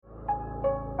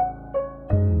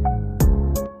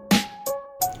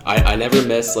I never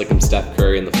miss like I'm Steph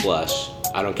Curry in the flesh.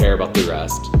 I don't care about the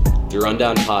rest. The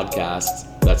Rundown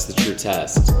Podcast, that's the true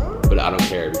test. But I don't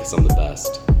care because I'm the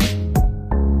best.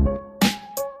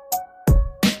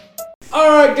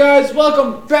 Alright guys,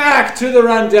 welcome back to the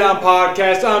Rundown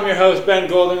Podcast. I'm your host Ben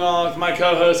Golding along with my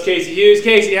co-host Casey Hughes.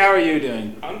 Casey, how are you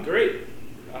doing? I'm great.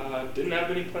 Didn't have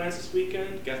any plans this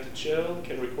weekend. Got to chill,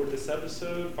 can record this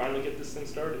episode, finally get this thing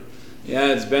started. Yeah,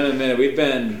 it's been a minute. We've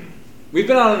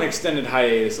been on an extended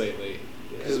hiatus lately.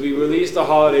 Because we released a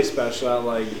holiday special at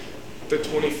like the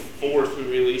 24th we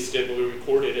released it, but we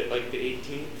recorded it like the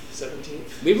 18th,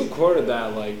 17th. We recorded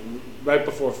that like right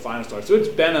before final start. So it's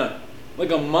been a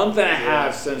month and a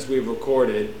half since we've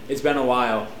recorded. It's been a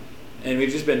while. And we've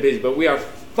just been busy. But we are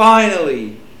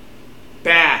finally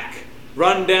back.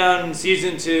 Rundown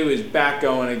Season 2 is back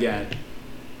going again.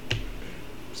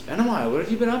 It's been a while. What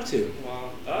have you been up to?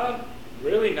 Wow.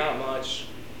 Really not much.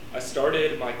 I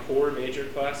started my core major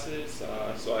classes.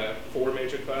 So I have 4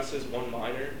 major classes, 1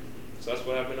 minor. So that's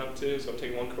what I've been up to. So I'm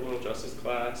taking 1 criminal justice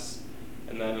class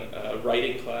and then a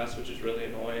writing class, which is really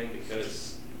annoying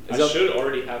because I should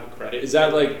already have a credit. Is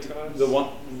that like the one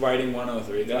writing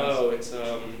 103? No, it's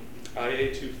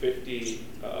IA 250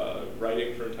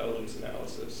 writing for intelligence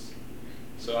analysis.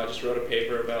 So I just wrote a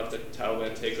paper about the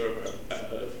Taliban takeover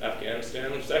of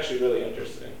Afghanistan, which is actually really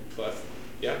interesting. But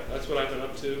yeah, that's what I've been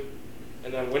up to.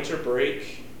 And then winter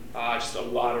break, just a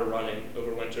lot of running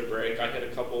over winter break. I hit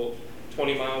a couple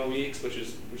 20-mile weeks, which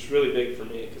is really big for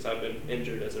me because I've been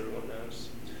injured, as everyone knows.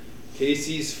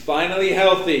 Casey's finally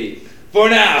healthy. For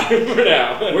now. For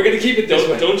now. We're going to keep it this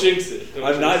way. Don't jinx it.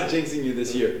 I'm not jinxing you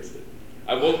this year.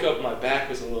 I woke up, my back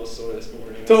was a little sore this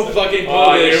morning. Don't fucking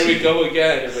pull this. Here we go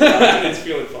again. It's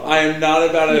feeling fine. I am not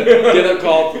about to get a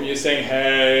call from you saying,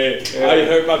 hey, I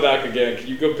hurt my back again. Can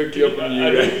you go pick you up from you?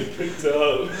 I didn't picked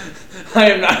up.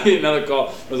 I am not getting another call.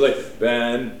 I was like,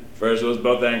 Ben, first it was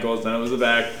both ankles, then it was the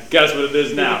back. Guess what it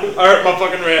is now? I hurt my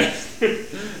fucking wrist.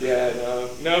 Yeah,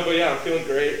 no, but yeah, I'm feeling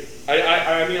great.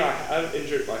 I mean, I've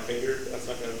injured my finger. That's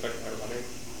not going to affect my running.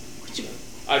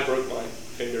 I broke my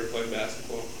finger playing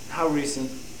basketball. How recent?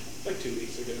 Like 2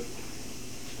 weeks ago.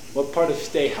 What part of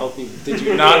stay healthy did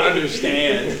you not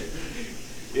understand?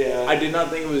 Yeah. I did not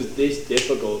think it was this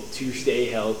difficult to stay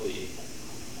healthy.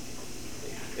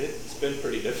 Yeah, it's been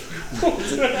pretty difficult.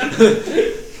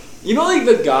 You know, like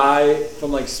the guy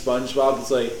from like SpongeBob.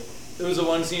 It's like there was a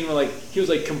one scene where like he was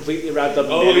like completely wrapped up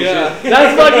in bandages.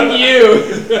 That's fucking you.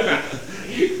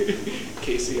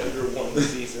 Casey under 1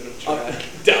 season of track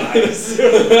dies. You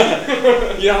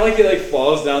know how like he like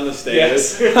falls down the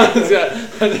stairs?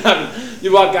 Yes.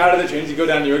 You walk out of the trains, you go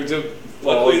down New York to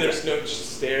fall. Luckily there's no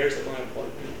stairs at my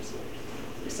apartment. So.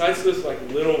 Besides those like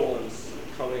little ones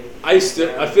coming. I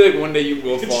feel like one day you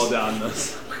will fall down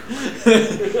those.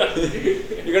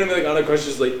 You're gonna be like on a course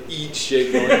just like eat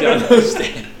shit going down those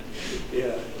stairs.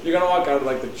 Yeah. You're gonna walk out of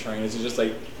like the train and just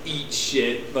like eat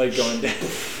shit like going down.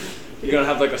 You're gonna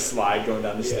have like a slide going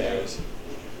down the stairs.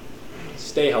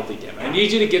 Stay healthy, damn it. I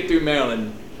need you to get through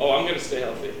Maryland. Oh, I'm gonna stay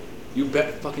healthy. You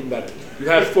fucking better. You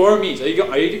have 4 meets.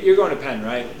 You're going to Penn,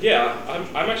 right? Yeah,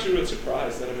 I'm actually really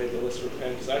surprised that I made the list for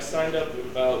Penn because I signed up at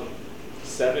about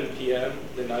 7 p.m.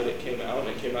 the night it came out, and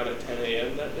it came out at 10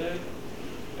 a.m. that day.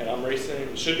 And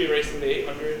I'm should be racing the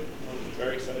 800. I'm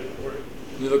very excited for it.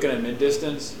 You're looking at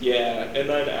mid-distance? Yeah, and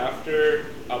then after,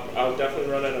 I'll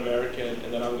definitely run an American,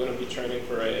 and then I'm going to be training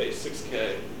for a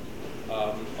 6K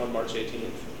on March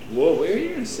 18th. Whoa, where are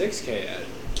you in 6K at?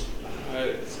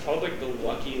 It's called like the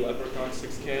Lucky Leprechaun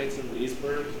 6K. It's in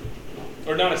Leesburg.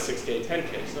 Or not a 6K,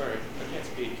 10K, sorry. I can't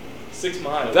speak. 6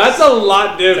 miles. That's a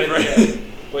lot different.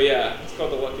 10K. But yeah, it's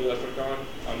called the Lucky Leprechaun.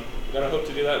 I'm going to hope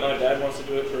to do that. My dad wants to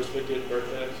do it for his 50th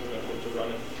birthday, so I'm going to hope to run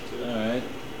it too. Alright.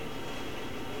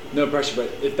 No pressure,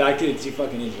 but if that gets you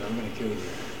fucking injured, I'm going to kill you.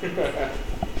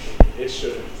 It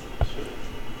shouldn't.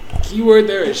 Keyword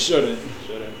there, it shouldn't.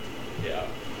 Shouldn't. Yeah.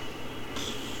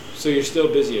 So you're still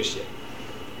busy as shit.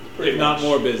 Pretty if much. Not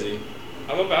more busy.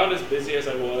 I'm about as busy as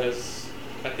I was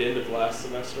at the end of last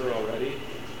semester already,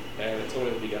 and it's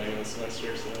only the beginning of the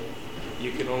semester, so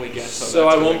you can only guess. So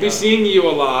I won't be seeing you a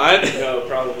lot. No,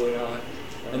 probably not.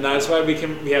 And that's why we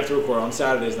have to record on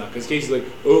Saturdays now, because Casey's like,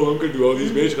 oh, I'm going to do all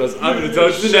these major classes. I'm going to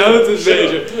touch the analysis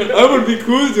major. I'm going to be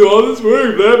cool to do all this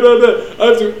work, blah, blah, blah. I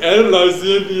have to analyze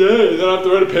the NBA, and then I have to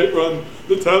write a paper on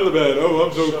the Taliban. Oh,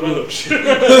 I'm so cool.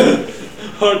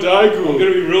 Aren't I cool? I'm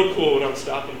going to be real cool when I'm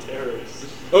stopping terrorists.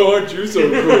 Oh, aren't you so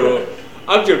cool?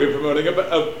 I'm going to be promoting I'm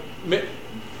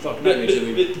going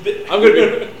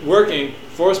to be working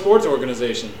for a sports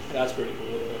organization. That's pretty cool.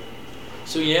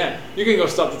 So yeah, you can go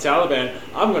stop the Taliban.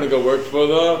 I'm going to go work for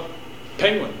the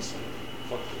Penguins.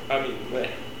 I mean,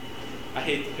 I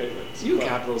hate the Penguins. You a but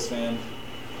Capitals fan?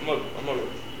 I'm a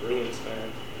Bruins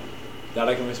fan. That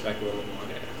I can respect a little more.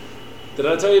 Yeah. Did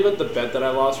I tell you about the bet that I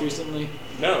lost recently?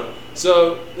 No.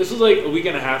 So this was like a week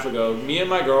and a half ago. Me and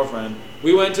my girlfriend,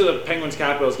 we went to the Penguins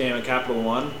Capitals game at Capital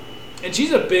One, and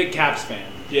she's a big Caps fan,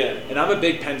 Yeah. and I'm a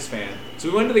big Pens fan. So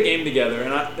we went to the game together,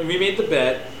 and we made the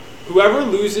bet. Whoever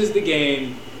loses the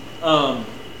game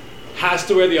has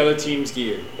to wear the other team's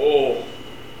gear. Oh,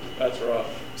 that's rough.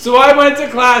 So I went to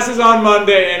classes on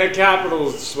Monday in a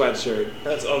Capitals sweatshirt.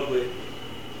 That's ugly.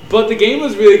 But the game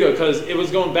was really good because it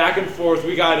was going back and forth.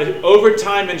 We got an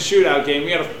overtime and shootout game.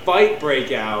 We had a fight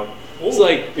break out. It's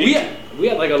like we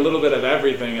had like a little bit of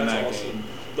everything in that awesome. game.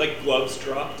 Like gloves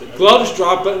dropped. And Gloves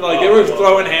dropped, but like they were I love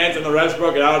throwing it. hands and the refs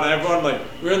broke it out, and everyone like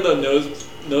we were in the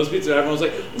nose beats, and everyone was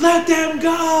like, "Let them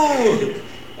go!"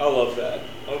 I love that.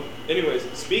 Anyways,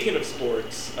 speaking of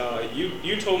sports,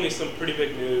 you told me some pretty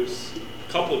big news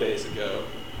a couple days ago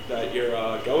that you're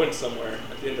going somewhere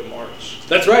at the end of March.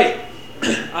 That's right.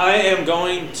 I am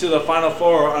going to the Final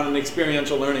Four on an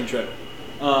experiential learning trip.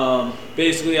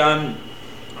 Basically, I'm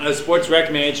a sports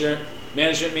rec management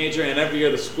major, and every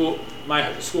year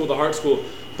my school, the Hart School,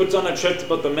 puts on a trip to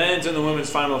put the men's and the women's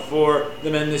Final Four.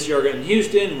 The men this year are in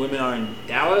Houston, women are in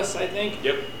Dallas, I think.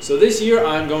 Yep. So this year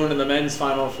I'm going to the men's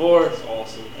Final Four, That's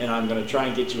awesome. and I'm going to try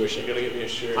and get you a You're shirt. gonna get me a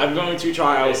shirt. I'm going to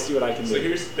try. I'll see what I can So do.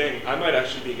 here's the thing. I might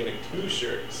actually be getting 2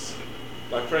 shirts.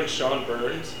 My friend Sean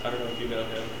Burns, I don't know if you know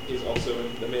him. He's also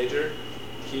in the major.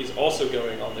 He's also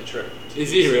going on the trip.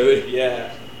 Is he really?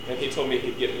 Yeah. And he told me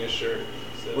he'd get me a shirt.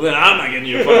 So. Well, then I'm not getting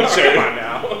you a fucking shirt. Come on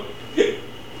now.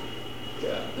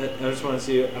 Yeah. I just want to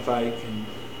see if I can.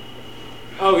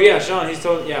 Oh yeah, Sean. He's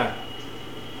told. Yeah,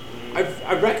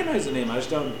 I recognize the name. I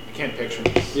can't picture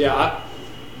him. Yeah,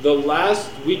 the last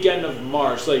weekend of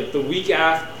March, like the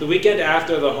weekend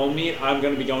after the home meet, I'm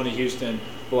gonna be going to Houston.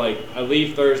 But like I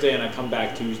leave Thursday and I come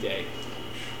back Tuesday.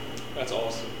 That's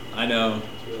awesome. I know.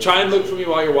 Really Try and look for me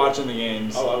while you're watching the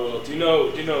games. Oh, I will. Do you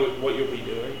know what you'll be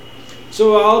doing?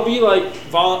 So I'll be like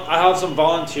I have some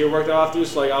volunteer work that I'll have to do.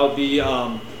 So like I'll be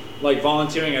like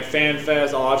volunteering at Fan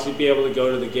Fest. I'll obviously be able to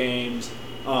go to the games.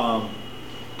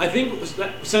 I think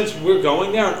since we're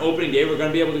going there on opening day, we're going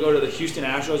to be able to go to the Houston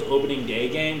Astros opening day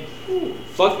game. Ooh.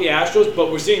 Fuck the Astros,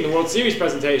 but we're seeing the World Series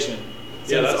presentation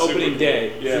since that's opening super cool.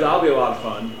 day. Yeah. So that'll be a lot of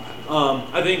fun.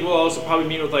 I think we'll also probably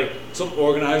meet with like some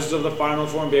organizers of the Final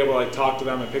Four and be able to like talk to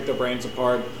them and pick their brains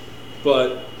apart.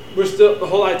 But the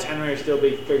whole itinerary is still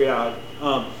being figured out.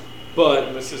 But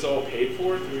And this is all paid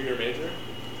for through your major?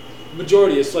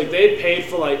 majority is like they paid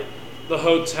for like the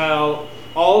hotel,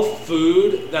 all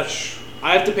food.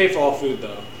 I have to pay for all food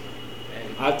though.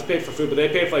 Dang. I have to pay for food, but they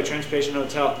pay for like transportation,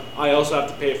 hotel. I also have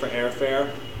to pay for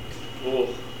airfare. Cool.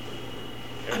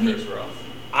 Airfare's rough.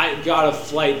 I got a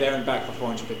flight there and back for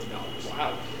 $450.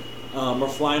 Wow. We're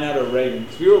flying out of Reagan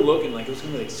because we were looking like it was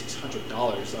gonna be like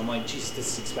 $600. So I'm like, geez,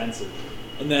 this is expensive.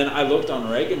 And then I looked on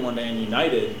Reagan one day and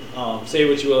United. Say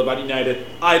what you will about United.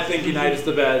 I think United's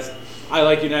the best. I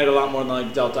like United a lot more than I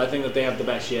like Delta. I think that they have the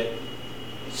best shit.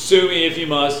 Sue me if you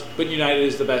must, but United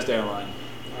is the best airline.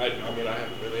 I mean, I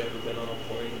haven't really ever been on a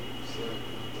plane, so.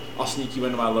 I'll sneak you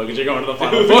into my luggage. You're going to the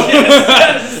Final Four.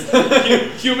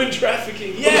 Yes! Human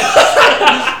trafficking, yes!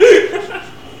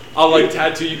 I'll like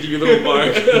tattoo you, give you a little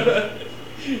mark.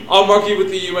 I'll mark you with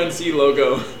the UNC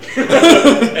logo.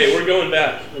 Hey, we're going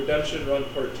back. Redemption Run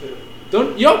Part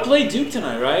 2. Y'all play Duke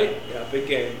tonight, right? Yeah, big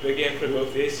game. Big game for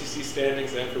both the ACC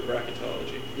standings and for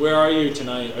bracketology. Where are you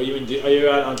tonight? Are you in? Are you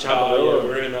out on Chapel Hill? Yeah, or-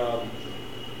 we're in,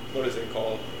 what is it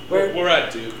called? Where? We're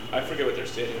at Duke. I forget what their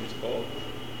stadium's called.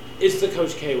 It's the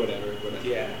Coach K, whatever.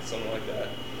 Yeah, something like that.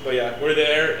 But yeah, we're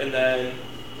there, and then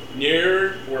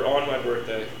we're on my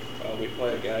birthday. We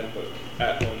play again, but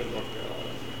at home in North Carolina.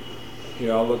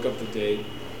 Here, I'll look up the date.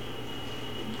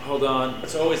 Hold on.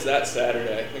 It's always that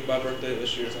Saturday. I think my birthday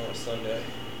this year is on a Sunday.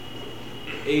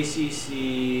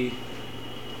 ACC.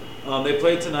 They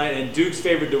play tonight, and Duke's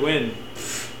favored to win.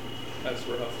 That's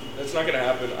rough. That's not going to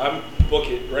happen. I'm book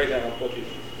it right now. Book it.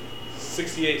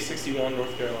 68-61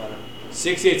 North Carolina.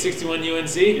 68-61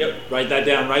 UNC? Yep. Write that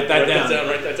down. Write that down.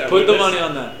 Write that down. Put the money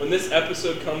on that. When this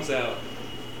episode comes out,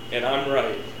 and I'm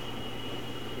right,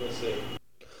 we'll see.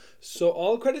 So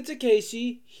all credit to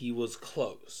Casey, he was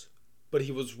close, but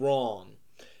he was wrong.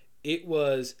 It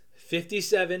was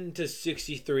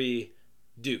 57-63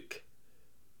 Duke.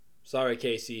 Sorry,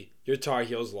 Casey, your Tar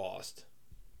Heels lost.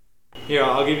 Here,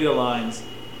 I'll give you the lines.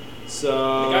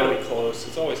 So They gotta be close.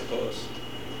 It's always close.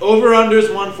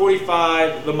 over/unders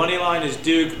 145. The money line is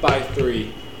Duke by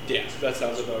 3. Yeah, that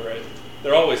sounds about right.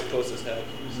 They're always close as heck.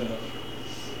 So,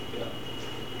 yeah.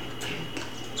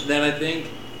 Then I think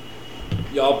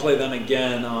y'all play them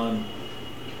again on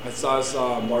I saw us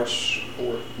March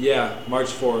 4th, Yeah, March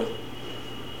 4th.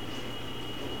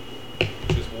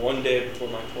 which is one day before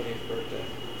my 20th birthday.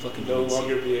 Fucking No idiots.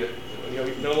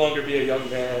 longer be a young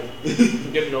man.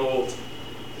 I'm getting old.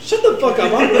 Shut the fuck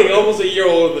up! I'm like almost a year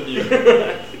older than you.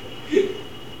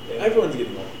 Everyone's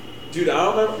getting old. Dude, I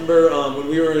don't remember when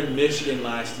we were in Michigan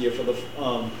last year for the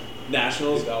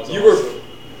Nationals. That was you awesome.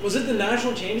 Was it the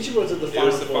national championship or was it the It Final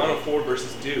was the Four? Final Four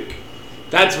versus Duke.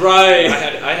 That's right.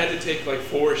 I had to take like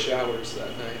 4 showers that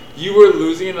night. You were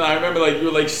losing it, and I remember like you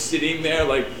were like sitting there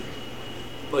like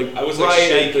I was right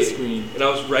like at the shaking, screen. and I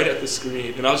was right at the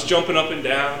screen, and I was jumping up and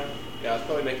down. Yeah, I was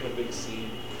probably making a big scene.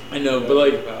 I know, but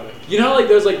like about it. you know how like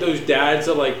there's like those dads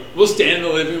that like will stand in the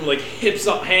living room like hips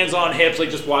up, hands on hips, like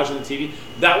just watching the TV.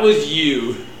 That was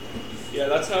you. Yeah,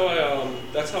 that's how I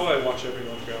watch every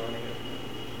North Carolina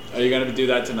game. Are you gonna do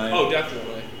that tonight? Oh,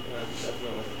 definitely. Yeah,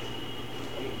 definitely.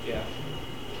 Yeah.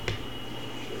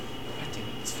 Sure. God damn it.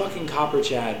 It's fucking Copper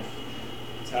Chad.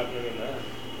 What's happening in that?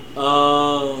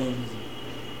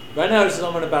 Right now it's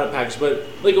something about a package, but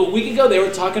like a week ago they were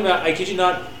talking about, I kid you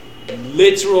not,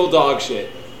 literal dog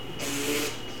shit.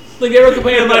 Like they were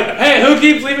complaining like, hey, who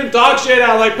keeps leaving dog shit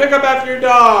out? Like pick up after your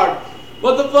dog.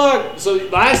 What the fuck? So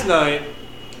last night,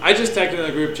 I just texted in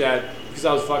the group chat because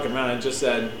I was fucking around and just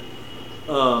said,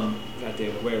 God damn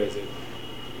it, where is it?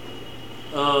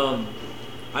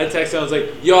 I texted, I was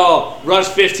like, y'all, rush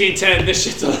 1510, this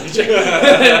shit's electric.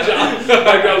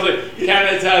 My girl was like,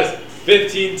 Canada's house,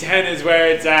 1510 is where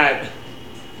it's at.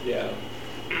 Yeah.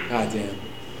 God damn.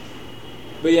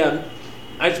 But yeah,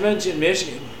 I just mentioned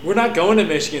Michigan. We're not going to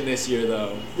Michigan this year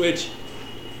though, which,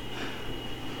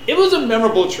 it was a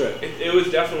memorable trip. It was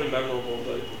definitely memorable,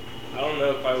 but I don't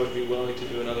know if I would be willing to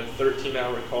do another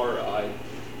 13-hour car ride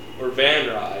or van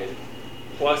ride,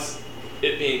 plus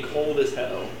it being cold as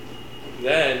hell.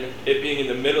 Then it being in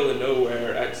the middle of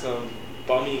nowhere at some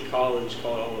bummy college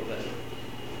called Olivet.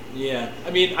 Yeah, I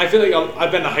mean, I feel like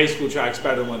I've been to high school tracks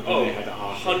better than what they had to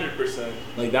offer. 100%.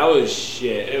 Like that was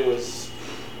shit. It was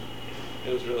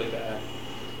really bad.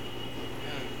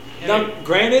 Now,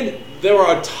 granted, there were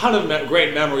a ton of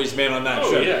great memories made on that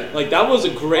trip. Yeah. Like that was a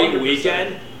great 100%.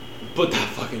 weekend, but that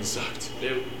fucking sucked.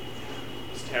 It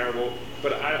was terrible.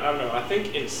 But I don't know. I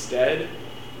think instead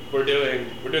we're doing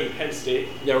Penn State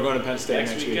Yeah, we're going to Penn State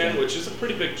next weekend, which is a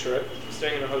pretty big trip.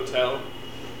 Staying in a hotel,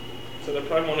 so they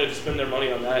probably wanted to spend their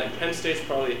money on that. And Penn State's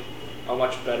probably a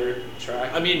much better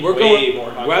track. I mean, we're Way going.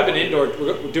 more high We have an quality.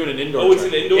 indoor. We're doing an indoor. Oh, it's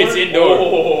track. an indoor. It's indoor.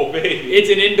 Oh, baby. It's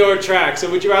an indoor track. So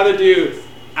would you rather do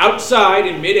outside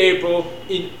in mid-April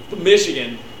in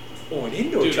Michigan, or an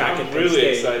indoor Dude, track in I'm Penn really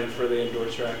State? excited for the indoor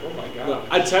track. Oh my god. Look,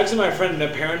 I texted my friend, and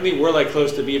apparently we're like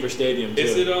close to Beaver Stadium too.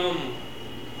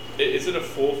 Is it a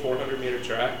full 400-meter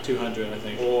track? 200, I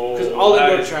think. Oh, Because all that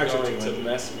indoor is tracks are going to 200.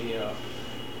 mess me up.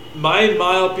 My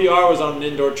mile PR was on an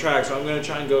indoor track, so I'm gonna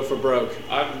try and go for broke.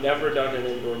 I've never done an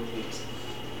indoor meet.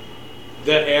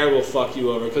 The air will fuck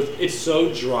you over because it's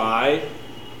so dry.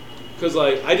 Because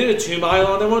like I did a 2 mile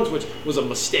on there once, which was a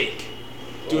mistake.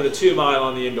 Doing a 2 mile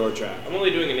on the indoor track. I'm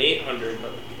only doing an 800,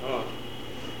 but oh,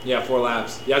 Yeah, 4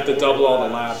 laps. You have to 4 double all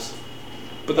the laps. laps.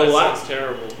 But the that laps, sounds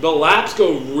terrible. the laps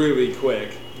go really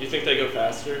quick. You think they go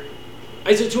faster?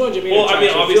 It's a 200 meter Well, track. I mean,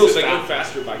 so it obviously feels they go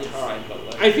fast. faster by time, but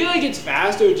like. I feel like it's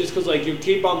faster just because like you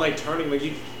keep on like turning. Like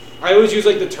I always use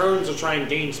like the turns to try and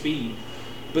gain speed,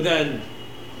 but then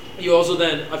you also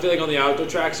I feel like on the outdoor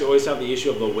tracks you always have the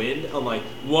issue of the wind. On like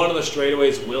one of the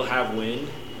straightaways will have wind.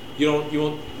 You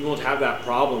won't have that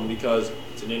problem because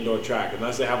it's an indoor track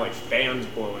unless they have like fans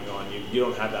blowing on you. You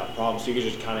don't have that problem, so you can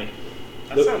just kind of.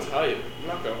 That sounds hype. I'm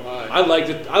not gonna lie.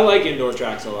 I like indoor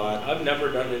tracks a lot. I've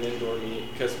never done an indoor meet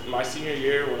because my senior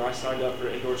year when I signed up for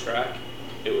indoor track,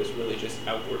 it was really just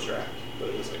outdoor track, but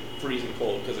it was like freezing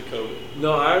cold because of COVID.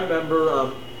 No, I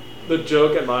remember the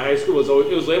joke at my high school was always,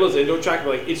 it was labeled as indoor track,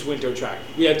 but like it's winter track.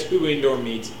 We had 2 indoor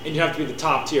meets, and you have to be the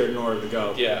top tier in order to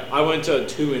go. Yeah. I went to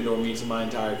 2 indoor meets in my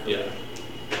entire career.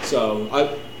 Yeah.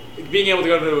 So being able to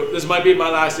go to this might be my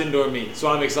last indoor meet, so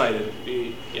I'm excited.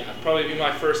 Probably be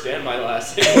my first and my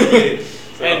last indoor meet.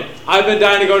 So. And I've been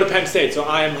dying to go to Penn State, so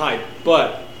I am hyped.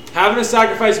 But having to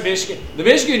sacrifice Michigan, the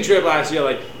Michigan trip last year,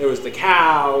 like there was the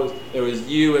cows, there was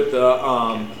you at the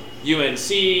UNC.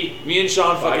 Me and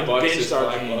Sean fucking binged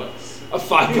our game.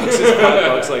 $5 is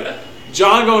 $5. Like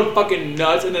John going fucking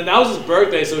nuts, and then that was his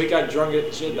birthday, so he got drunk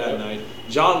as shit that night.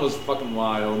 John was fucking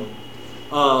wild.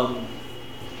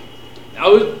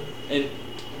 And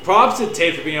props to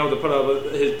Tate for being able to put up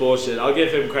with his bullshit. I'll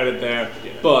give him credit there.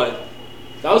 Yeah. But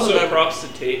that was also props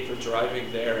to Tate for driving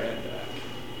there and back.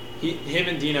 Him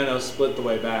and Dean, I know, split the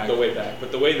way back. The way back,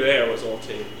 but the way there was all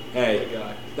tape. Hey, Oh my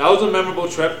God. that was a memorable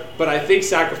trip, but I think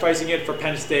sacrificing it for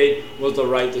Penn State was the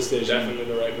right decision.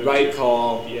 Definitely the right move. Right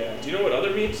call. Yeah. Do you know what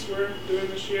other meets we're doing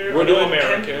this year? We're I know doing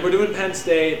American. We're doing Penn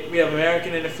State. We have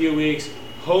American in a few weeks.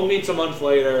 Home meets a month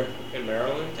later in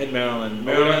Maryland. in Maryland.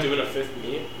 We're not doing a 5th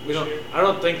meet. We this don't. year? I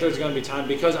don't think there's going to be time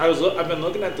because I've been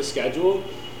looking at the schedule.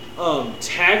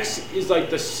 Tex is like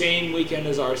the same weekend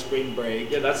as our spring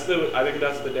break. Yeah, I think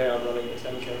that's the day I'm running the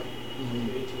 10K. Mhm.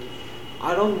 The 18th.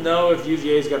 I don't know if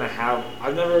UVA is going to have.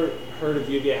 I've never heard of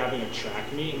UVA having a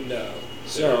track meet. No.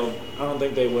 So I don't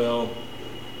think they will.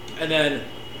 And then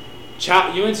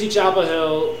UNC Chapel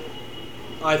Hill,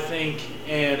 I think,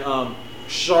 and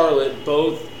Charlotte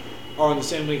both are on the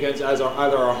same weekends as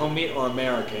either our home meet or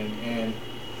American, and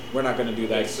we're not going to do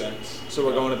that. Makes sense. So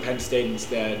we're going to Penn State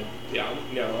instead. Yeah,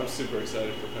 I'm super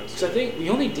excited for Penn Because State. I think we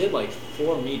only did like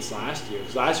 4 meets last year.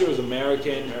 Because last year was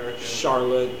American,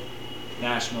 Charlotte,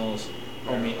 Nationals,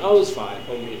 home meet. Oh, it was 5.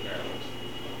 Home meet Maryland.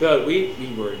 But we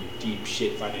were in deep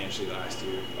shit financially last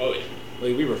year. Oh yeah.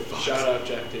 Like we were fucked. Shout out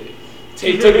Jack Tate.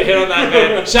 Tate took a hit on that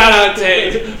man. Shout out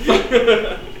Tate.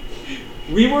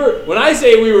 When I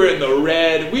say we were in the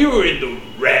red, we were in the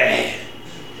red.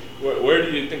 Where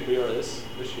do you think we are this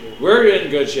year? We're in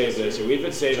good shape this year. We've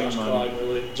been saving Josh money. Clyde,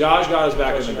 really. Josh got us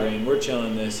back in the green. We're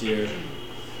chilling this year.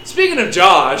 Speaking of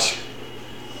Josh,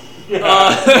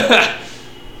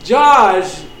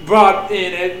 Josh brought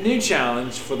in a new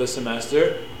challenge for the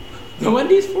semester: the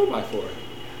Wendy's 4x4.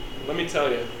 Let me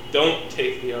tell you, don't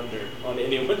take the under on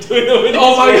anyone doing the Wendy's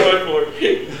Oh my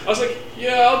 4x4. I was like,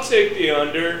 yeah, I'll take the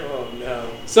under. Oh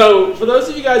no. So, for those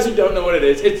of you guys who don't know what it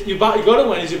is, you go to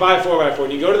Wendy's, you buy a 4x4,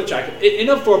 and you go to the track. In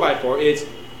a 4x4, it's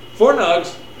 4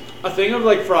 nugs, a thing of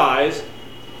like fries,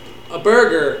 a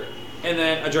burger, and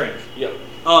then a drink. Yep.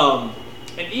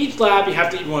 And each lap you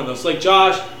have to eat one of those. So like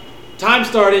Josh, time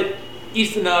started,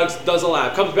 eats the nugs, does a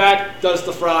lap, comes back, does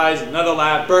the fries, another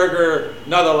lap, burger,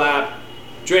 another lap,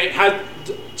 drink,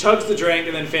 chugs the drink,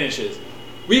 and then finishes.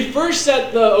 We first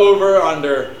set the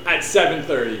over/under at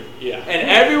 7:30. Yeah. And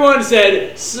everyone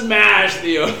said, smash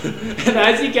the over. And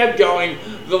as he kept going,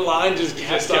 the line just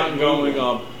kept on going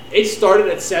up. It started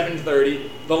at 7:30.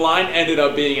 The line ended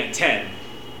up being at 10.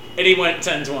 And he went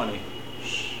 10:20.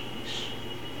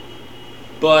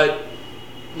 But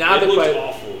now It the looked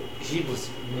awful. he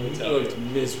tell looked you.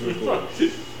 miserable.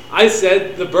 I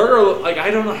said the burger, like I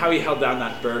don't know how he held down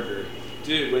that burger.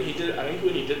 Dude, when he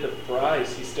did the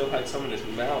fries, he still had some in his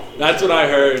mouth. That's what I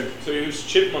heard. So he was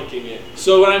chipmunking it.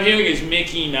 So what I'm hearing is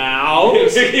Mickey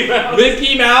Mouse. Mickey Mouse.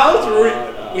 Mickey Mouse.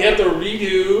 No. We have to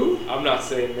redo. I'm not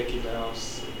saying Mickey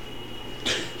Mouse.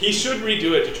 He should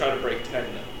redo it to try to break 10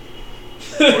 now.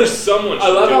 Or someone should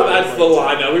I love do how it that's to the break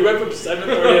line 10. now. We went from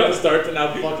 7:30 at the start to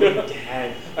now fucking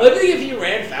 10. I think if he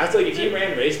ran fast, like if he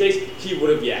ran race pace, he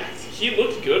would have yacked. He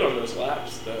looked good on those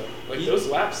laps, though. Like, those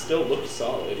laps still looked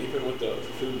solid, even with the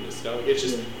food in his stomach. It's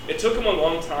just, it took him a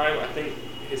long time. I think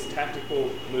his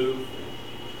tactical move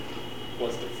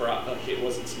was the fry. Like, it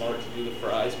wasn't smart to do the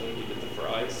fries when he did the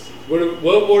fries. What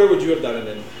order would you have done it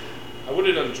in? I would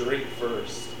have done drink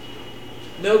first.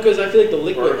 No, because I feel like the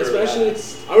liquid, Burger especially,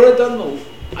 last. I would have done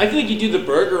I feel like you do the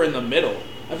burger in the middle.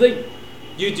 I feel like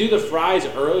you do the fries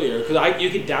earlier because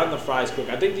you can down the fries quick.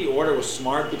 I think the order was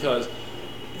smart because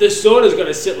the soda's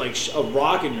gonna sit like a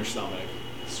rock in your stomach.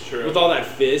 It's true. With all that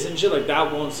fizz and shit, like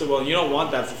that won't sit well. You don't want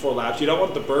that for 4 laps. You don't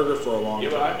want the burger for a long Yeah,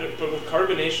 time. but with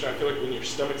carbonation, I feel like when your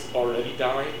stomach's already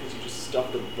dying because you just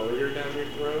stuffed a burger down your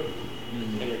throat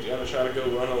and you're gonna try to go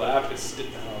run a lap, I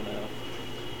don't know.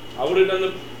 I would have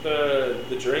done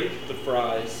the drink, the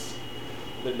fries,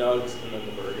 the nugs, and then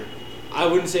the burger. I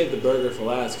wouldn't save the burger for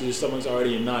last because your stomach's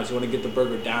already in knots. You want to get the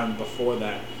burger down before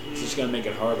that. It's just gonna make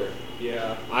it harder.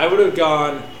 Yeah. I would have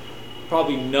gone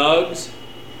probably nugs,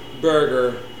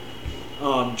 burger,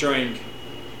 drink,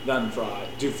 then fry.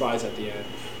 Do fries at the end.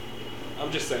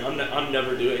 I'm just saying, I'm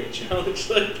never doing a challenge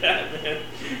like that, man.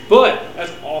 But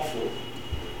That's awful.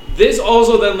 this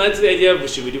also then led to the idea of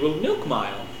should we do a milk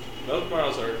mile? Milk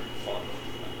miles are fun.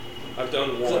 I've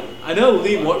done one. I know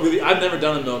Lee. I've never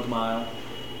done a milk mile.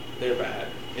 They're bad.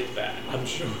 It's bad. I'm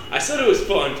sure. I said it was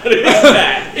fun, but it's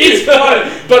bad. It's fun,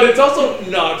 but it's also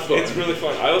not fun. It's really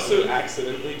fun. I also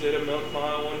accidentally did a milk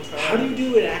mile one time. How do you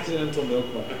do an accidental milk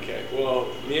mile? Okay, well,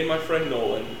 me and my friend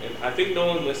Nolan, and I think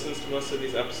Nolan listens to most of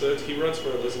these episodes. He runs for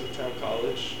Elizabethtown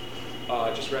College.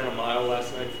 Just ran a mile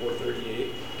last night,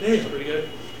 4:38. It's pretty good.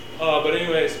 But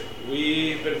anyways,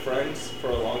 we've been friends for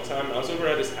a long time. I was over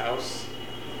at his house,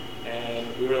 and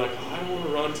we were like, oh, I don't want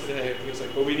to run today. And he was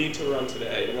like, well, we need to run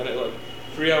today. And then at like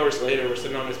 3 hours later, we're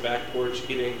sitting on his back porch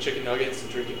eating chicken nuggets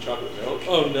and drinking chocolate milk.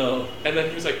 Oh no. And then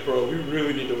he was like, bro, we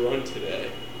really need to run today.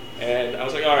 And I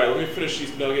was like, all right, let me finish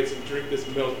these nuggets and drink this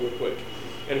milk real quick.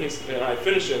 And I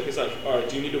finished it, and he's like, all right,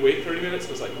 do you need to wait 30 minutes?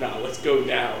 I was like, nah, let's go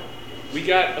now. We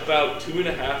got about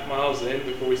 2.5 miles in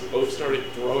before we both started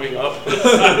throwing up on the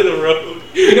side of the road.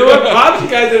 You know what? Props you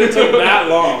guys that it took that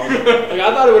long. Like,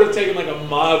 I thought it would have taken like a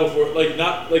mile before, like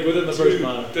not like within the first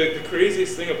mile. The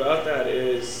craziest thing about that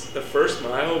is the first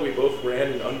mile we both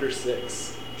ran in under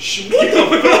 6. What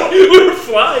the fuck? We were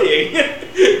flying.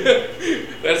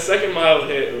 That second mile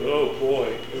hit, oh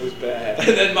boy, it was bad.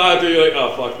 And then mile 3, you're like,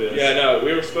 oh fuck this. Yeah, no,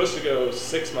 we were supposed to go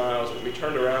 6 miles, but we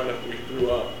turned around after we threw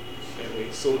up. And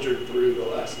we soldiered through the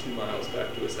last 2 miles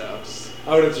back to his house.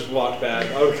 I would have just walked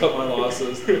back. I would have cut my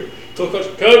losses. Told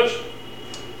Coach,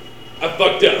 I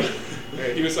fucked up.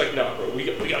 And he was like, no, bro, we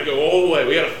gotta go all the way.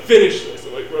 We gotta finish this.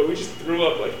 I'm like, bro, we just threw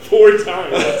up like 4 times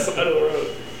on that side of the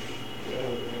road.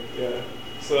 Yeah.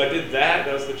 So I did that.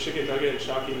 That was the chicken nugget and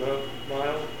chalky milk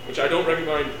mile, which I don't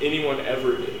recommend anyone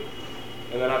ever do.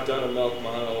 And then I've done a milk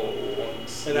mile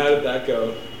once. And how did that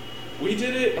go? We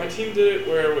did it, my team did it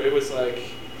where it was like,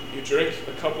 you drink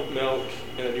a cup of milk,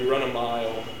 and then you run a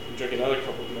mile, you drink another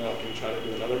cup of milk, and you try to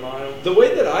do another mile. The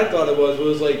way that I thought it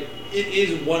was like, it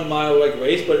is 1 mile like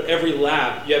race, but every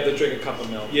lap you have to drink a cup of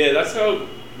milk. Yeah, that's how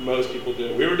most people do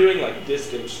it. We were doing like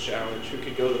distance challenge, who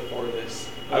could go the farthest.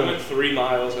 I went 3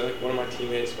 miles, I think one of my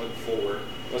teammates went 4.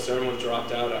 Most everyone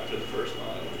dropped out after the first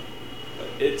mile.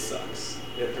 But it sucks.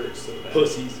 It hurts so bad.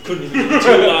 Pussies. Couldn't even do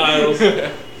 2 miles.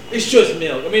 It's just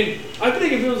milk. I mean, I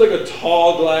think if it was like a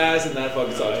tall glass and that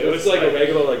fucking sucks. It was like a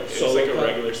regular like solo it was like cup. a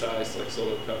regular size like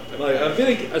solo cup. Like I feel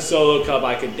like a solo cup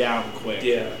I could down quick.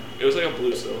 Yeah, it was like a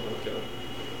blue solo cup.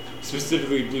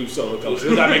 Specifically blue solo cups,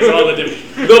 because that makes all the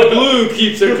difference. The blue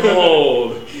keeps it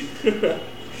cold.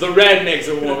 The red makes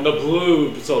it warm. The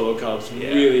blue solo cups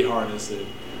really harness it.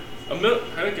 A milk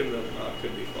Heineken milk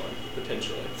could be fun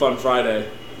potentially. Fun Friday.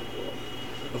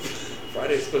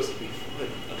 Friday's supposed to be fun.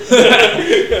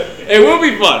 It will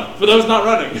be fun for those not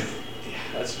running. Yeah,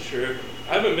 that's true.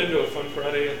 I haven't been to a Fun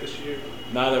Friday yet this year.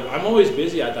 Neither. I'm always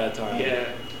busy at that time.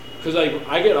 Yeah. Because like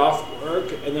I get off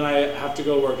work and then I have to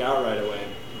go work out right away.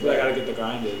 Because I gotta get the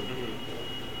grind in.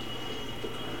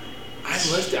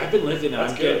 I've been lifting now.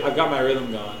 That's good. I've got my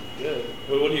rhythm going. Good.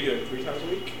 What are you doing? 3 times a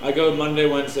week? I go Monday,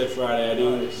 Wednesday, Friday. I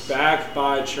do Nice. back,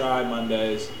 bi, tri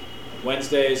Mondays.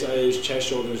 Wednesdays I do chest,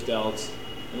 shoulders, delts.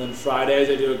 And then Fridays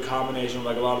I do a combination of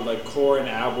like a lot of like core and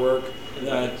ab work. And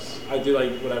then Nice. I do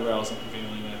like whatever else I'm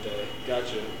feeling that day.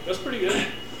 Gotcha. That's pretty good.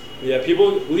 Yeah,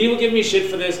 Lee will give me shit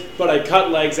for this, but I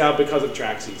cut legs out because of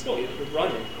track season. Oh, yeah, you're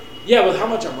running. Yeah, with how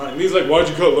much I'm running. Lee's like, why'd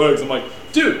you cut legs? I'm like,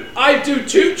 dude, I do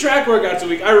 2 track workouts a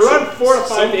week. I run 4 to 5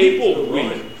 Some days people a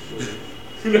week.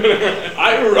 run.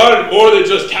 I run more than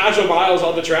just casual miles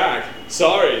on the track.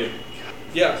 Sorry.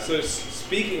 Yeah. So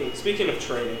speaking of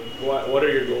training, what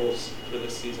are your goals for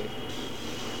this season?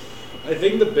 I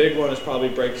think the big one is probably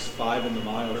breaks 5 in the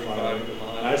mile. Break 5 in the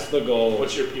mile. That's the goal.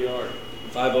 What's your PR?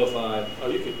 5:05. Oh,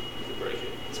 you could break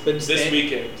it. It's been This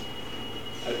weekend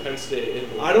at Penn State.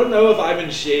 I don't know if I'm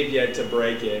in shape yet to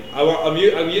break it. I'm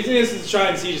using this to try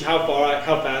and see just how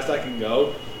fast I can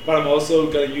go, but I'm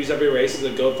also gonna use every race as a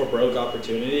go for broke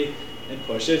opportunity and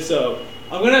push it. So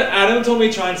Adam told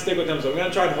me try and stick with him, so I'm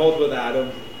gonna try and hold with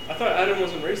Adam. I thought Adam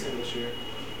wasn't racing this year.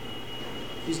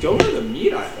 He's going to the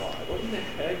meet, I thought. What in the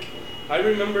heck? I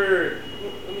remember.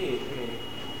 Let me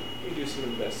do some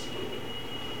investigating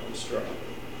on Strava,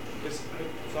 because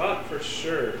I thought for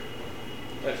sure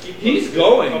that He's posted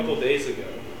going. a couple days ago.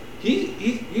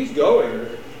 He's going.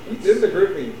 He's in the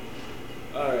group meet.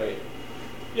 All right.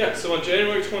 Yeah. So on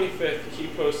January 25th, he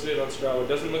posted on Strava.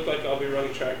 Doesn't look like I'll be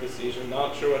running track this season.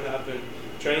 Not sure what happened.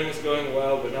 Training is going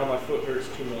well, but now my foot hurts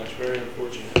too much. Very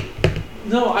unfortunate.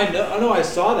 No, I know. I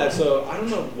saw that. So I don't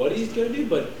know what he's gonna do,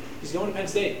 but he's going to Penn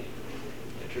State.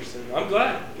 Interesting. I'm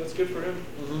glad. That's good for him.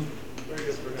 Mm-hmm. Very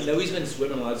good for I him. know he's been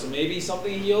swimming a lot, so maybe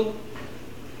something healed.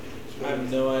 I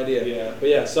have no idea. Yeah. But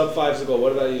yeah, sub 5's the goal.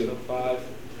 What about you? So 5.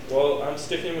 Well, I'm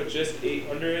sticking with just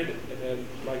 800, and then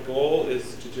my goal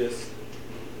is to just,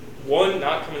 1,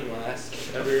 not coming last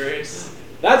every race.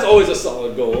 That's always a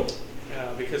solid goal.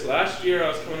 Yeah, because last year I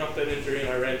was coming off that injury and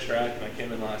I ran track and I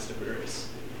came in last every race.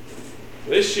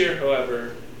 This year,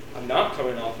 however, I'm not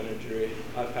coming off an injury.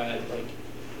 I've had like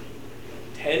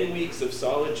 10 weeks of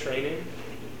solid training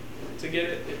to get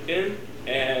it in,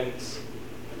 and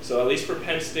so at least for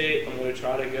Penn State, I'm going to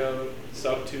try to go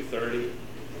sub 230.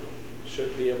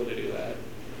 Should be able to do that.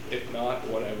 If not,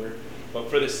 whatever. But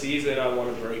for the season, I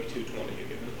want to break 220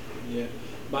 again. Yeah.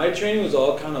 My training was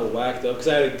all kind of whacked up because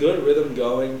I had a good rhythm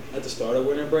going at the start of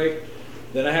winter break,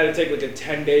 Then I had to take like a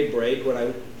 10-day break when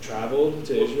I traveled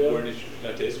to Israel. Where did you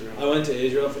go to Israel? I went to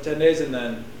Israel for 10 days, and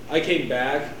then I came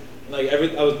back. Like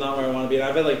I was not where I want to be. And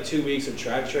I've had like 2 weeks of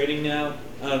track training now,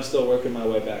 and I'm still working my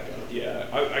way back up. Yeah,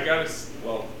 I gotta.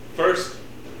 Well, first,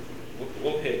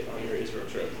 we'll hit on your Israel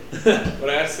trip. But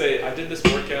I have to say, I did this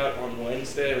workout on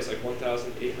Wednesday. It was like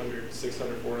 1,800,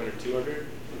 600, 400, 200,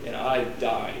 and I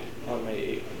died on my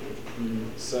 800.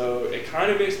 Mm-hmm. So it kind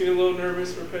of makes me a little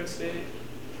nervous for Penn State.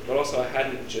 But also, I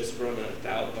hadn't just run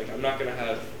 1,000. Like, I'm not gonna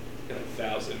have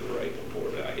 1,000 right before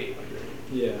that 800.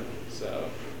 Yeah. So,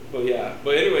 but yeah.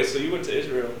 But anyway, so you went to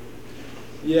Israel.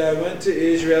 Yeah, I went to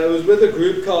Israel. It was with a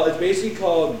group it's basically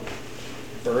called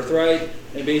Birthright.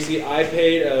 And basically, I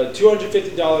paid a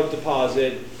 $250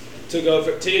 deposit to go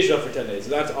to Israel for 10 days. So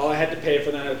that's all I had to pay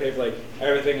for. Then I had to pay for like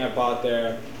everything I bought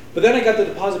there. But then I got the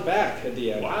deposit back at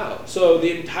the end. Wow. So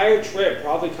the entire trip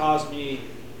probably cost me,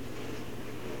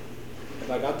 if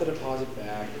I got the deposit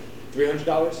back,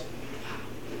 $300.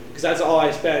 Because that's all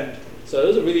I spent. So it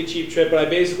was a really cheap trip. But I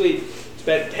basically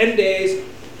spent 10 days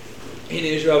in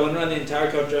Israel. I went around the entire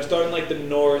country. I started in like the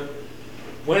north.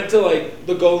 Went to like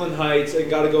the Golan Heights and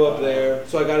got to go up there.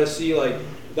 So I got to see like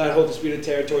that whole disputed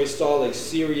territory. Saw like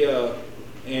Syria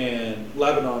and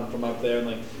Lebanon from up there, and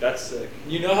like That's sick.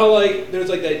 you know how like there's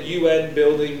like that UN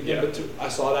building. Yeah. I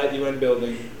saw that UN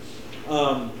building.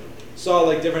 Saw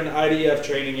like different IDF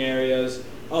training areas.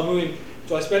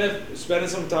 So I spent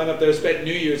some time up there. Spent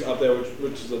New Year's up there,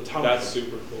 which is a ton. That's of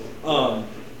fun. super cool.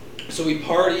 So we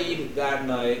partied that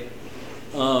night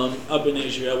up in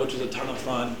Israel, which was a ton of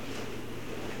fun.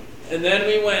 And then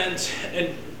we went,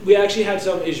 and we actually had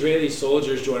some Israeli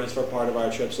soldiers join us for part of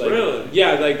our trips. Like, Really?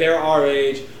 Yeah, like they're our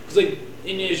age. Because like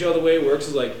in Israel, the way it works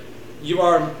is like you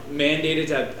are mandated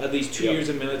to have at least 2 Yep. years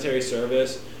of military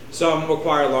service. Some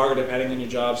require longer depending on your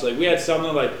job. So like we had some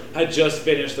that like had just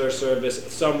finished their service.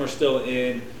 Some were still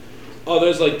in.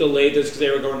 Others like delayed this because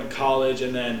they were going to college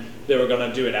and then they were going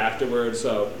to do it afterwards.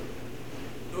 So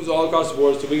it was all across the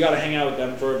board. So we got to hang out with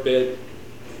them for a bit.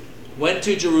 Went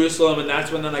to Jerusalem, and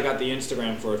that's when then I got the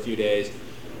Instagram for a few days.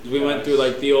 We went through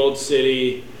like the old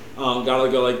city, got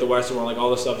to go like the Western Wall, like all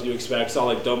the stuff you expect. Saw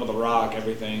like Dome of the Rock,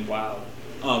 everything. Wow.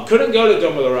 Couldn't go to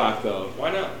Dome of the Rock though.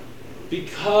 Why not?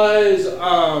 Because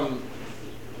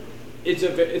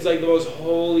it's like the most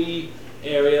holy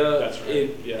area That's right,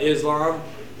 in yeah. Islam,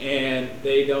 and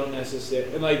they don't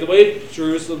necessarily, and like the way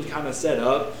Jerusalem's kind of set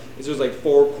up is there's like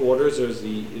 4 quarters. There's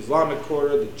the Islamic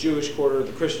quarter, the Jewish quarter,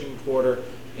 the Christian quarter,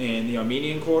 and the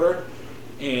Armenian quarter,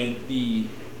 and the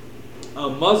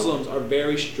Muslims are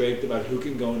very strict about who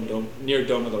can go near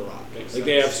Dome of the Rock. Makes Like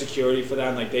they have sense. security for that,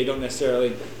 and like they don't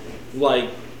necessarily like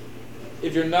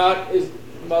if you're not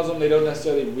Muslim, they don't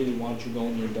necessarily really want you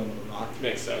going near Dome of the Rock.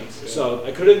 Makes sense. Yeah. So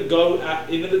I couldn't go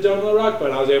into the Dome of the Rock,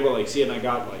 but I was able to like see it, and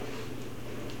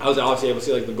I was obviously able to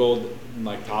see like the gold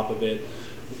like top of it.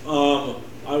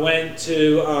 I went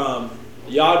to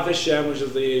Yad Vashem, which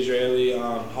is the Israeli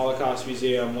Holocaust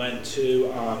Museum. Went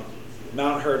to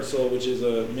Mount Herzl, which is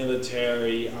a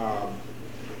military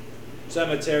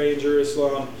cemetery in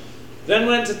Jerusalem. Then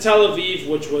went to Tel Aviv,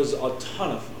 which was a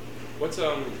ton of fun. What's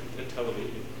in Tel Aviv?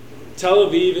 Tel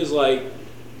Aviv is like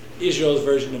Israel's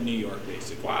version of New York,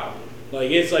 basically. Wow.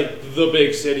 Like it's like the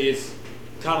big city. It's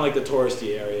kind of like the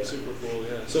touristy area. Super cool.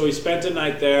 Yeah. So we spent a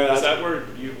night there. Is that where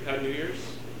you had New Year's?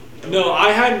 No,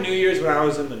 I had New Year's when I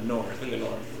was in the north. In the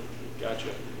north. Gotcha.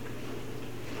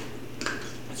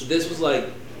 So this was like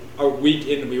a week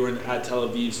in. We were at Tel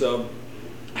Aviv. So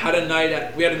we had a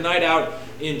night out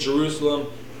in Jerusalem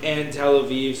and Tel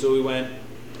Aviv. So we went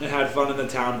and had fun in the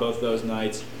town both those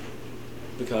nights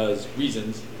because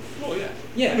reasons. Oh yeah.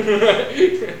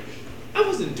 Yeah. I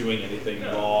wasn't doing anything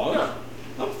wrong. No.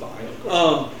 I'm fine.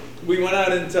 We went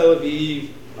out in Tel Aviv,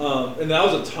 and that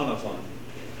was a ton of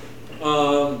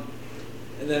fun.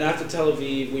 And then after Tel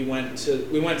Aviv, we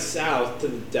went south to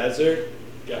the desert,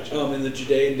 Gotcha. in the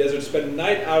Judean desert. Spent a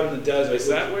night out in the desert. Is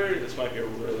that where, this might be a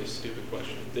really stupid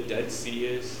question, the Dead Sea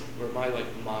is? Or am I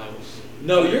like miles?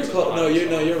 No, you're hundreds of close. No,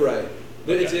 miles you're off? right.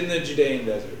 It's Okay. in the Judean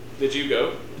desert. Did you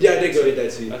go? Yeah, I did go to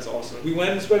Dead Sea. That's awesome. We went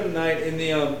and spent a night in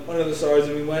the under the stars,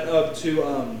 and we went up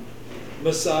to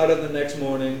Masada the next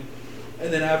morning,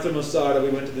 and then after Masada, we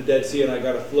went to the Dead Sea, and I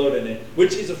got a float in it,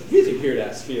 which is a really weird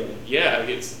ass feeling. Yeah,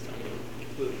 it's.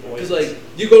 Because like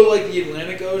you go to like the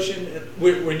Atlantic Ocean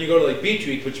when you go to like Beach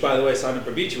Week, which by the way, sign up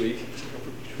for Beach Week.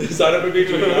 Sign up for Beach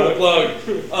Week, not a plug.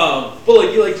 But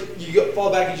like you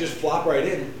fall back and you just flop right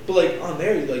in. But like on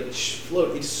there, you like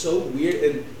float. It's so weird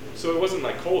and. So it wasn't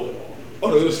like cold at all. Oh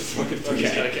no, it was fucking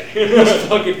freezing. Okay. It was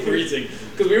fucking freezing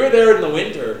because we were there in the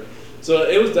winter, so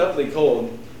it was definitely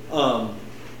cold.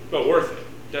 But worth it.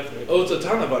 Definitely. Oh, it's a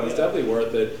ton of fun. It's Yeah. definitely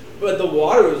worth it. But the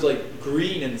water was like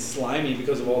green and slimy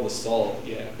because of all the salt.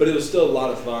 Yeah. But it was still a lot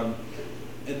of fun.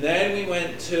 And then we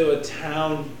went to a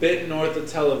town a bit north of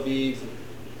Tel Aviv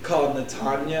called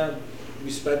Netanya. We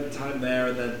spent time there,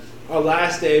 and then our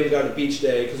last day we got a beach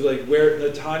day because like where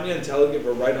Netanya and Tel Aviv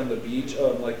were right on the beach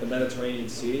of like the Mediterranean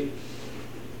Sea.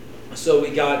 So we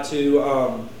got to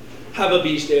have a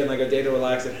beach day and like a day to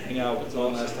relax and hang out with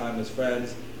one last time as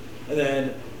friends. And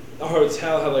then our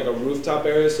hotel had like a rooftop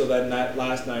area, so then that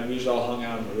last night we just all hung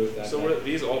out on the roof that So night. were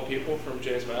these all people from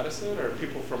James Madison or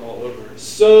people from all over?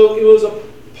 So it was a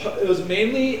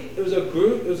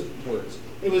group.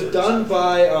 It was done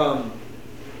by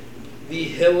the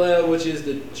Hillel, which is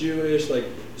the Jewish like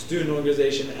student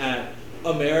organization at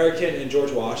American and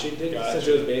George Washington. Gotcha. Since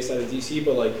it was based out of DC,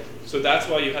 but like So that's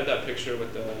why you had that picture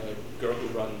with the girl who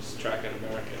runs track at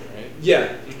American, right?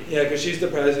 yeah, because she's the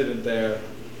president there.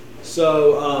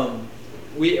 So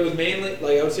it was mainly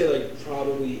like I would say like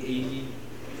probably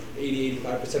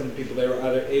 85% of the people there were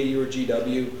either AU or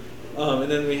GW,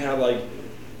 and then we had like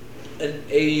an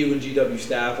AU and GW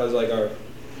staff as like our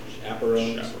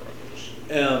chaperones.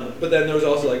 But then there was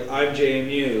also like I'm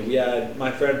JMU. We had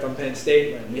my friend from Penn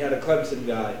State. We had a Clemson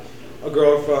guy, a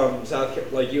girl from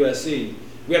USC.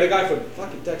 We had a guy from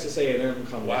fucking Texas A&M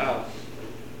come. Wow.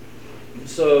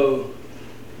 So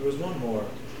there was one more.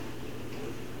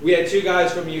 We had two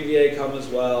guys from UVA come as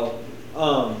well.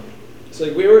 So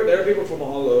like there were people from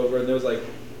all over, and there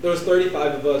was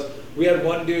 35 of us. We had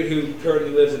one dude who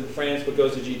currently lives in France but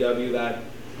goes to GW that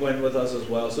went with us as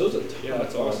well. So it was a ton. Yeah,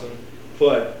 that's of fun. awesome.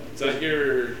 But So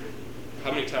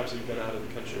how many times have you been out of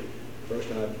the country? first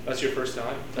time. That's your first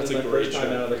time? That's my a great first time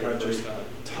trip out of the for your country. first time.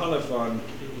 Ton of fun.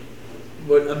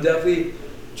 But I'm definitely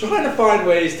trying to find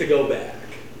ways to go back.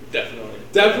 Definitely.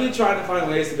 Definitely trying to find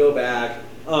ways to go back.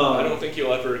 I don't think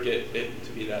you'll ever get it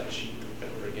to be that cheap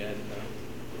ever again.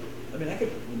 No. I mean, I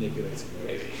could manipulate some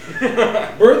ways. Maybe.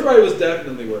 Birthright was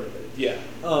definitely worth it. Yeah.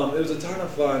 It was a ton of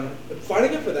fun.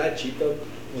 Finding it for that cheap though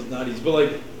was not easy. But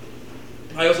like,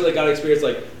 I also like got to experience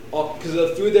like because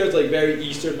the food there is like very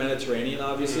Eastern Mediterranean,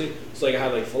 obviously. So like I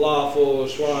had like falafel,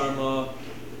 shawarma.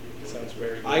 Sounds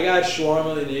very good. I got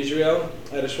shawarma in Israel.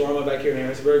 I had a shawarma back here in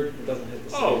Harrisburg. It doesn't hit the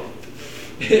same. Oh.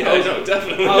 Yeah, no,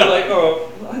 definitely I was not. like,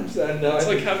 oh, I'm sad. No, It's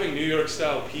like having New York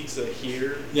style pizza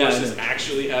here Yeah, I versus know.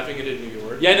 actually having it in New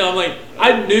York. yeah, no, I'm like,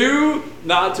 I knew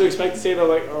not to expect to say it. I'm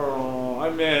like, oh, I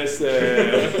miss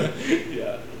it.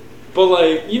 Yeah. But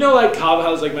like, you know, like Cava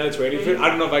has like Mediterranean food. I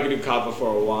don't know if I can do Cava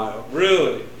for a while.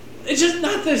 Really? It's just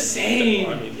not the same.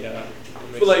 I mean, yeah.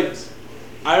 But like,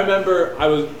 I remember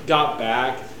got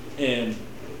back and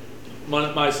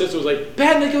my sister was like,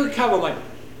 "Ben, they go to Cava." I'm like,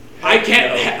 I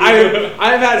can't. No.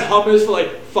 I've had hummus for like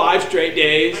 5 straight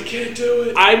days. I can't do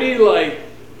it. I need like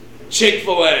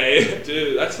Chick-fil-A.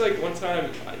 Dude, that's like one time.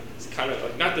 It's kind of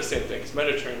like not the same thing. 'Cause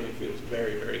Mediterranean food is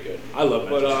very, very good. I love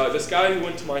But this guy who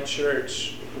went to my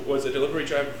church was a delivery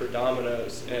driver for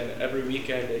Domino's, and every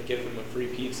weekend they'd give him a free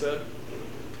pizza.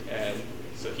 And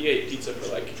so he ate pizza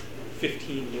for like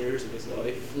 15 years of his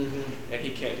life, and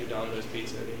he can't do Domino's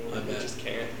pizza anymore. I bet. He just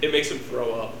can't. It makes him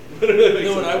throw up.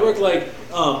 No, when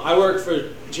I work for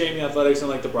Jamie Athletics in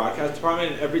like the broadcast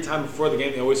department, and every time before the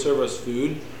game they always serve us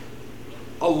food.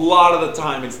 A lot of the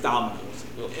time it's Domino's,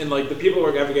 and like the people who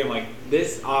work every game like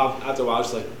this. After a while,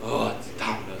 it's like, oh, it's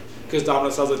Domino's, because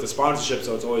Domino's sells like the sponsorship,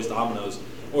 so it's always Domino's.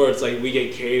 Or it's like we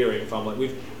get catering from like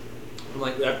we've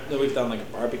done like a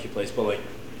barbecue place, but like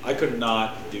I could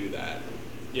not do that.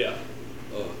 Yeah.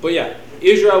 But yeah,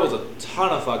 Israel was a ton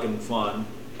of fucking fun.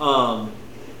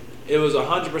 It was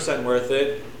 100% worth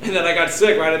it. And then I got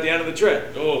sick right at the end of the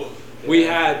trip. Oh.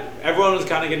 Everyone was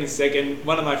kind of getting sick, and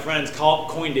one of my friends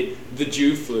coined it the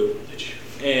Jew flu.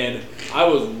 And I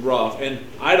was rough, and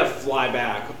I had to fly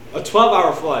back. A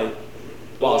 12-hour flight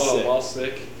while sick. While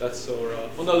sick? That's so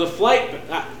rough. Well, no, the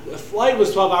flight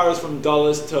was 12 hours from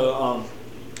Dulles to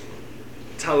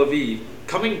Tel Aviv.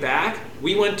 Coming back,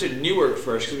 we went to Newark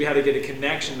first because we had to get a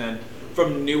connection then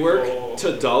from Newark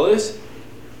to Dulles.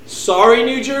 Sorry,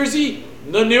 New Jersey,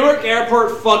 the Newark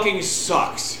airport fucking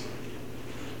sucks.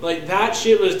 Like, that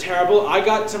shit was terrible. I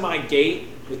got to my gate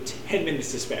with 10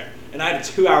 minutes to spare, and I had a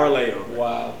 2-hour layover.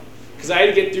 Wow. Because I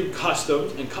had to get through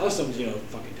customs, and customs,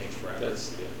 fucking takes forever.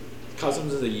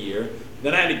 Customs is a year.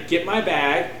 Then I had to get my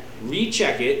bag,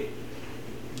 recheck it,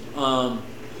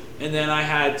 and then I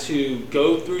had to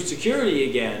go through security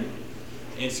again,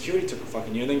 and security took a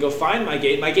fucking year. And then go find my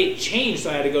gate. My gate changed, so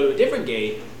I had to go to a different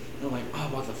gate. And I'm like, oh,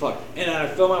 what the fuck? And then I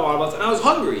filled my water bottles, and I was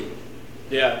hungry.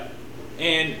 Yeah.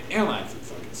 And airline food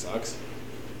fucking sucks.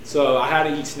 So I had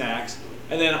to eat snacks.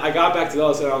 And then I got back to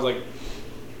Dulles, and I was like,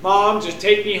 Mom, just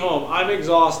take me home. I'm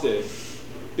exhausted.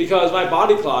 Because my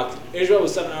body clock, Israel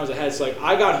was 7 hours ahead. So, like,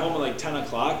 I got home at, like, 10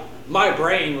 o'clock. My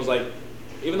brain was, like,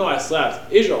 even though I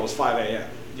slept, Israel was 5 a.m.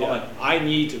 So I'm like, I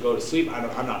need to go to sleep.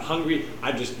 I'm not hungry.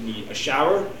 I just need a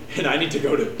shower, and I need to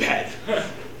go to bed.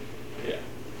 Yeah.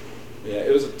 Yeah,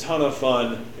 it was a ton of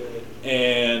fun, Good.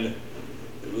 and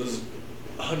it was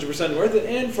 100% worth it.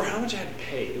 And for how much I had to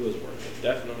pay, it was worth it.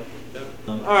 Definitely.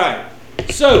 All right,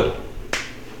 so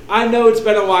I know it's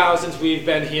been a while since we've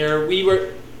been here.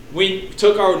 We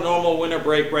took our normal winter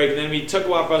break, and then we took a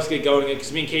while for us to get going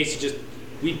because me and Casey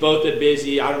we both been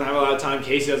busy. I don't have a lot of time.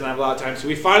 Casey doesn't have a lot of time. So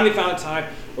we finally found time.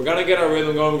 We're going to get our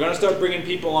rhythm going. We're going to start bringing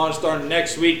people on starting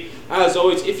next week. As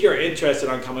always, if you're interested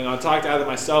on coming on, talk to either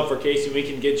myself or Casey. We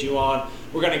can get you on.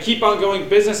 We're going to keep on going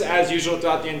business as usual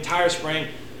throughout the entire spring.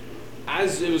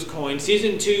 As it was coined,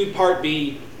 Season 2, Part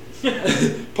B.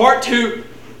 Part 2,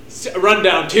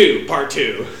 Rundown 2, Part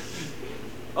 2.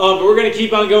 But we're going to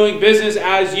keep on going business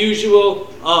as usual.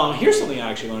 Here's something I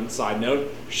actually learned, side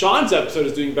note. Sean's episode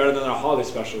is doing better than our holiday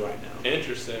special right now.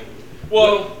 Interesting.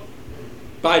 Well,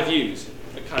 by views.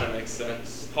 it kind of makes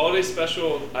sense. Holiday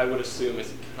special, I would assume,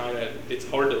 it's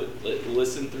hard to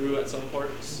listen through at some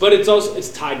parts. But it's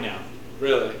tied now.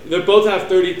 Really? They both have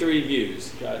 33 views.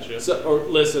 Gotcha. So, or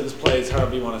listens, plays,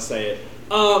 however you want to say it.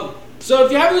 So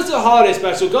if you haven't listened to the holiday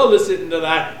special, go listen to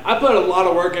that. I put a lot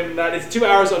of work into that. It's 2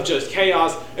 hours of just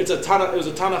chaos. It was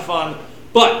a ton of fun.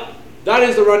 But that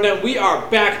is the rundown. We are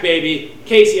back, baby.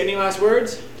 Casey, any last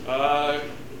words?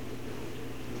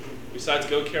 Besides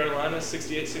Go Carolina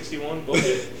 68-61, book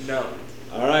it? No.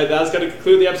 All right, that's going to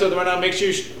conclude the episode of the Rundown. Make sure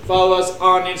you follow us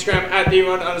on Instagram at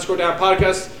 @TheRun_down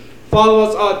podcast. Follow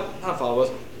us on, not follow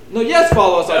us. No, yes,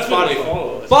 follow us on Definitely Spotify.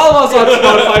 follow us. Follow us on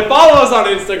Spotify. Follow us on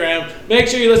Instagram. Make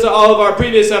sure you listen to all of our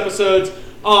previous episodes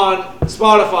on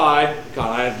Spotify.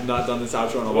 God, I have not done this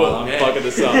outro in a while. Oh, I'm man. fucking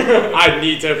this up. I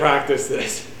need to practice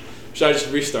this. Should I just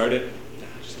restart it?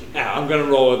 Yeah, I'm gonna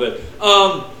roll with it.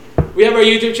 We have our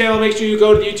YouTube channel. Make sure you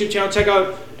go to the YouTube channel. Check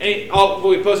out all what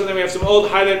we posted. Then we have some old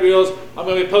highlight reels. I'm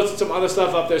gonna be posting some other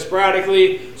stuff up there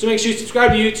sporadically. So make sure you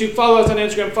subscribe to YouTube. Follow us on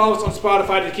Instagram. Follow us on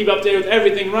Spotify to keep updated with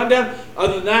everything Rundown.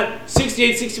 Other than that,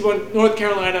 68-61 North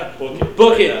Carolina.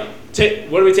 Book it.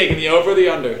 What are we taking? The over or the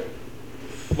under?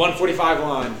 145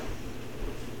 line.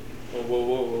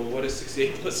 Whoa. What is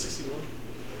 68 plus 61?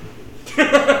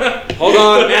 Hold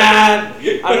on, man.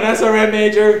 I'm an SRM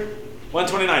major.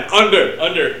 129.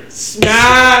 Under.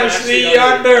 Smash the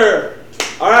under.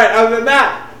 All right, other than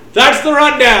that, that's the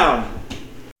rundown.